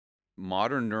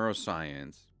modern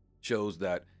neuroscience shows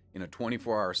that in a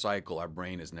 24-hour cycle, our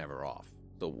brain is never off.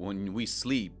 So when we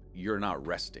sleep, you're not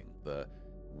resting. The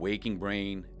waking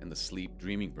brain and the sleep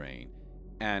dreaming brain,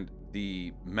 and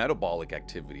the metabolic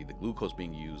activity, the glucose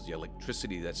being used, the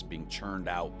electricity that's being churned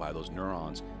out by those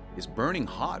neurons is burning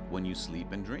hot when you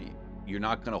sleep and dream. You're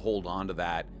not going to hold on to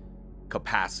that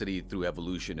capacity through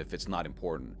evolution if it's not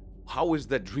important. How is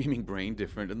that dreaming brain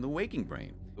different than the waking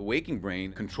brain? The waking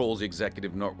brain controls the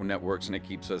executive networks and it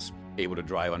keeps us able to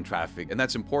drive on traffic, and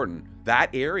that's important. That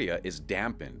area is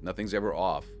dampened, nothing's ever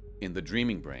off in the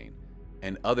dreaming brain.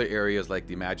 And other areas like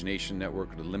the imagination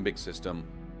network or the limbic system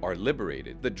are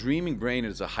liberated. The dreaming brain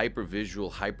is a hyper-visual,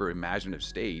 hyper-imaginative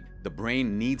state. The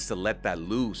brain needs to let that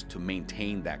loose to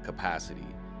maintain that capacity.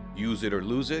 Use it or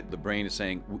lose it. The brain is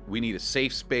saying, we need a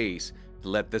safe space to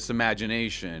let this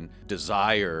imagination,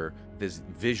 desire, this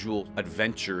visual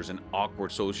adventures and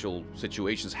awkward social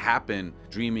situations happen.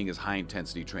 Dreaming is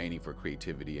high-intensity training for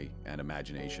creativity and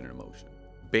imagination and emotion,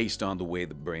 based on the way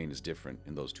the brain is different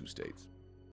in those two states.